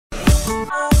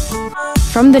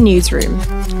From the newsroom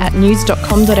at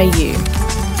news.com.au.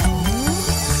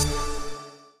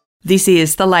 This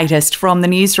is the latest from the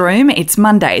newsroom. It's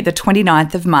Monday, the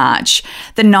 29th of March.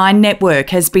 The Nine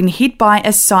network has been hit by a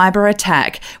cyber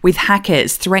attack, with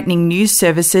hackers threatening news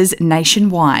services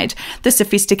nationwide. The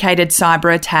sophisticated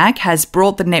cyber attack has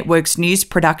brought the network's news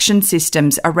production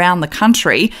systems around the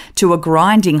country to a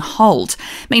grinding halt.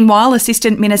 Meanwhile,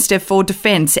 Assistant Minister for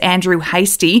Defence Andrew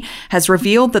Hastie has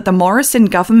revealed that the Morrison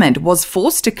government was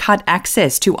forced to cut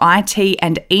access to IT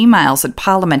and emails at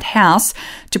Parliament House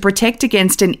to protect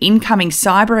against an incoming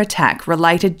cyber attack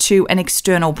related to an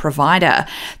external provider.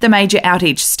 The major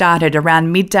outage started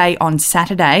around midday on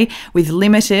Saturday, with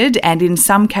limited and in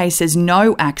some cases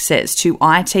no access to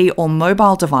IT or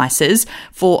mobile devices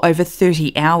for over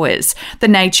 30 hours. The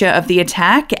nature of the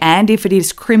attack, and if it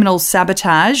is criminal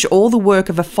sabotage or the work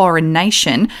of a foreign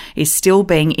nation, is still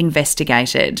being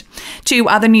investigated. To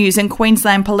other news, and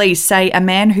Queensland Police say a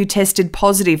man who tested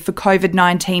positive for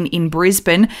COVID-19 in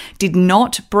Brisbane did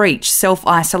not breach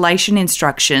self-isolation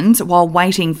instructions while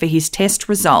waiting for his test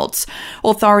results.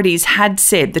 Authorities had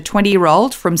said the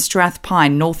 20-year-old from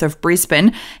Strathpine, north of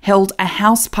Brisbane, held a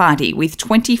house party with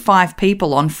 25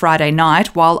 people on Friday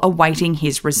night while awaiting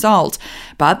his result.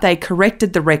 But they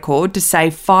corrected the record to say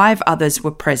 5 others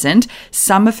were present,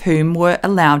 some of whom were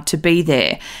allowed to be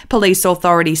there. Police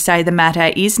authorities say the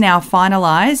matter is now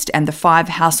finalised and the 5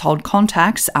 household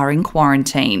contacts are in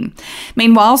quarantine.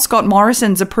 Meanwhile, Scott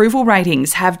Morrison's approval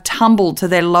ratings have tumbled to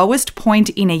their lowest point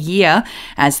in a year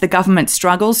as the government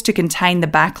struggles to contain the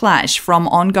backlash from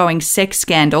ongoing sex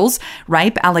scandals,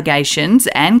 rape allegations,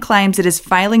 and claims it is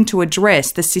failing to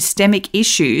address the systemic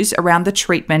issues around the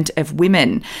treatment of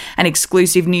women. An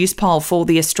exclusive news poll for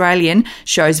The Australian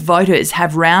shows voters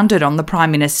have rounded on the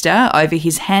Prime Minister over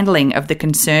his handling of the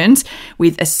concerns,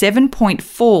 with a 7-point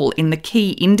fall in the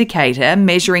key indicator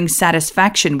measuring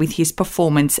satisfaction with his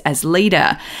performance as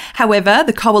leader. However,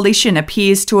 the coalition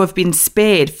appears to have been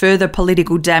spared further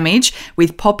political damage,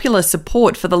 with popular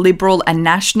support for the Liberal and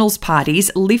Nationals parties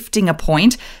lifting a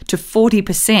point to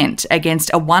 40% against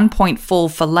a 1-point fall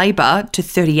for Labor to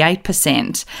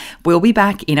 38%. We'll be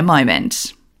back in a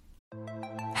moment.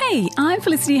 Hey, I'm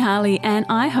Felicity Harley and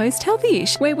I host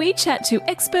Healthyish, where we chat to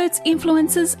experts,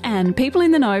 influencers and people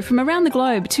in the know from around the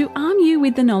globe to arm you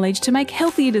with the knowledge to make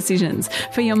healthier decisions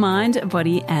for your mind,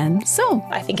 body and soul.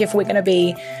 I think if we're going to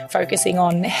be focusing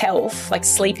on health, like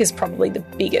sleep is probably the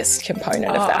biggest component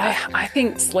of that. I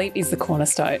think sleep is the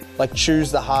cornerstone. Like,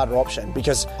 choose the harder option,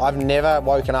 because I've never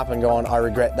woken up and gone, I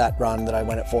regret that run that I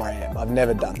went at 4 a.m. I've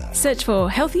never done that. Search for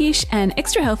Healthyish and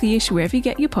Extra Healthyish wherever you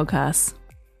get your podcasts.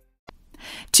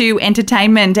 To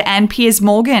entertainment, and Piers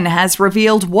Morgan has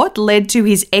revealed what led to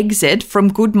his exit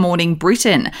from Good Morning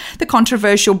Britain. The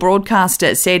controversial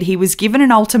broadcaster said he was given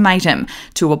an ultimatum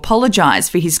to apologise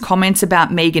for his comments about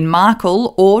Meghan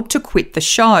Markle or to quit the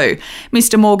show.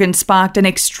 Mr Morgan sparked an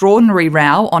extraordinary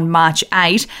row on March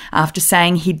 8 after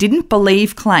saying he didn't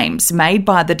believe claims made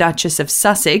by the Duchess of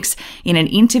Sussex in an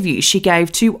interview she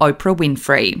gave to Oprah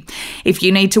Winfrey. If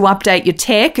you need to update your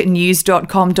tech,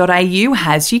 news.com.au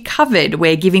has you covered.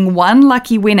 We're giving one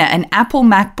lucky winner an Apple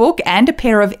MacBook and a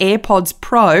pair of AirPods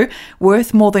Pro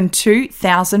worth more than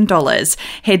 $2,000.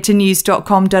 Head to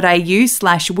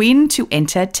news.com.au/win to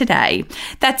enter today.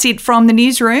 That's it from the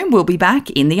newsroom. We'll be back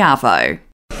in the Arvo.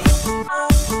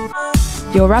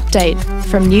 Your update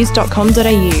from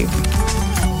news.com.au.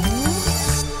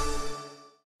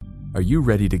 Are you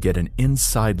ready to get an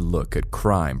inside look at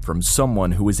crime from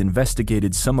someone who has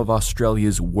investigated some of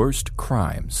Australia's worst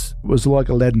crimes? It was like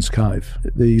Aladdin's Cave.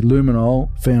 The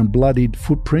luminol found bloodied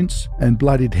footprints and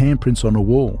bloodied handprints on a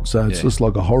wall, so it's just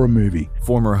like a horror movie.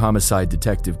 Former homicide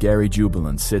detective Gary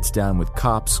Jubilant sits down with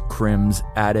cops, crims,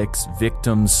 addicts,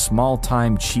 victims,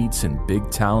 small-time cheats, and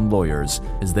big-town lawyers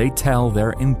as they tell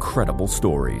their incredible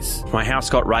stories. My house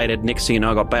got raided. Next thing you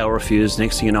know, I got bail refused.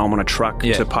 Next thing you know, I'm on a truck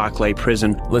to Parklea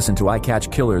Prison. Listen to I Catch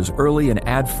Killers early and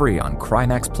ad-free on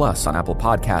Crimex Plus on Apple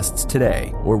Podcasts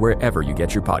today or wherever you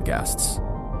get your podcasts.